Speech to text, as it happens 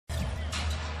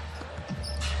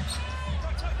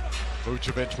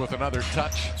Vucevic with another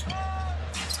touch.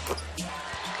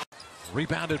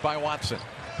 Rebounded by Watson.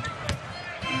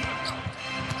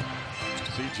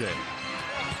 CJ.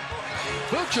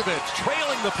 Vucevic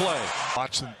trailing the play.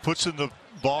 Watson puts in the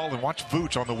ball and watch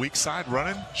Vuce on the weak side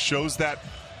running. Shows that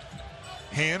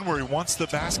hand where he wants the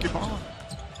basketball.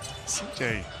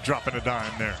 CJ dropping a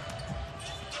dime there.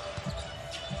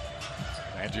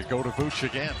 Magic go to Vuce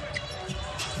again.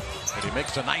 And he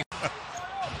makes a nice.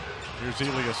 Here's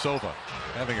Ilyasova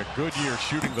having a good year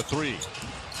shooting the three.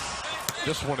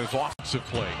 This one is offensive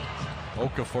play.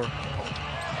 Okafor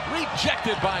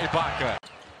rejected by Ibaka.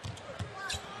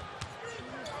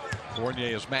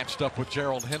 Fournier is matched up with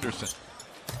Gerald Henderson.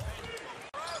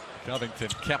 Covington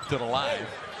kept it alive.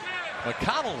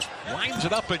 McConnell lines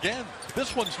it up again.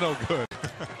 This one's no good.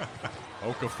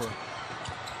 Okafor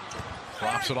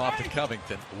drops it off to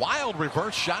Covington. Wild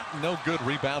reverse shot, no good.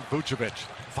 Rebound Vucevic.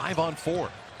 5-on-4.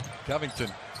 Covington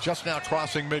just now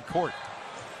crossing midcourt.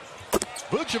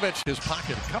 Vucevic his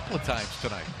pocket a couple of times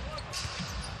tonight.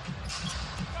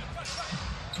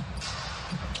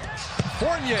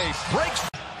 Fournier breaks.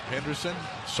 Henderson.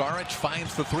 Saric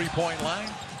finds the three-point line.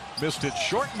 Missed it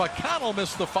short. McConnell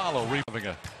missed the follow. Having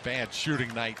a bad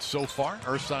shooting night so far.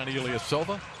 Ersan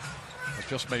Ilyasova has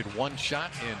just made one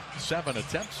shot in 7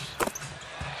 attempts.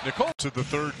 Nikola. To the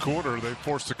third quarter, they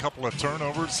forced a couple of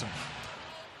turnovers. And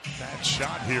bad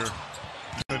shot here.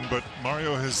 But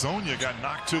Mario Hezonja got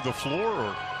knocked to the floor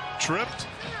or tripped.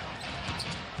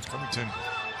 Covington,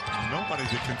 nobody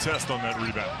to contest on that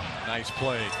rebound. Nice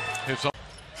play. His own.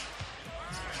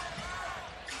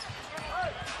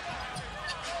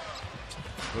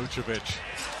 Vucevic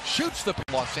shoots the.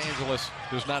 Los Angeles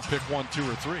does not pick 1, 2,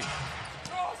 or 3.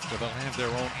 So they'll have their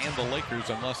own and the Lakers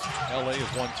unless LA is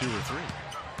 1, 2, or 3.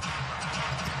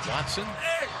 Watson,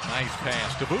 nice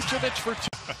pass to Vucevic for 2.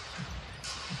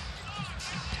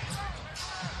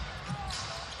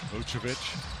 Vucevic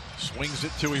swings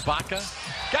it to Ibaka.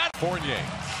 Got Fournier.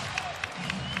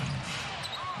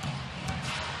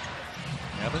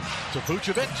 Evan to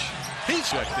Vucevic. He's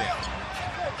checked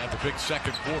in. And the big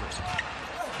second quarter.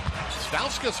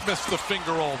 Stauskas missed the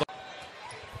finger roll.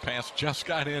 Pass just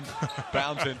got in.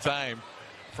 Bounds in time.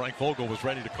 Frank Vogel was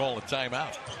ready to call a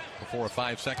timeout before a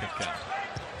 5-second count.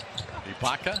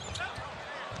 Ibaka.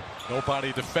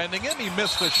 Nobody defending him. He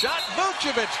missed the shot.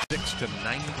 Vucevic.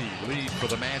 6-90 lead for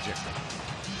the Magic.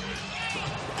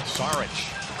 Saric.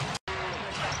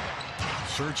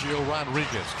 Sergio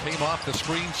Rodriguez came off the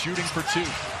screen shooting for 2.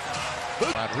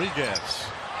 Rodriguez.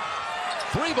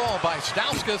 3-ball by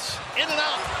Stauskas. In and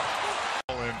out.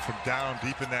 And from down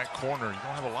deep in that corner, you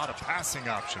don't have a lot of passing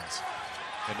options.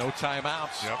 And no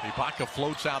timeouts. Yep. Ibaka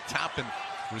floats out top and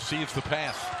receives the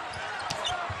pass.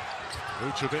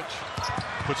 Vucevic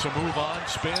puts a move on,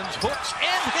 spins, hooks,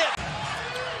 and hit.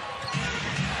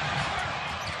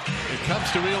 It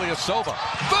comes to Ilyasova.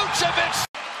 Vucevic!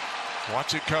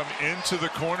 Watch it come into the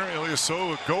corner.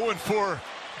 Ilyasova going for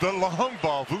the long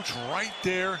ball. Vuce right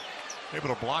there, able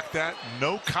to block that.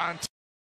 No contact.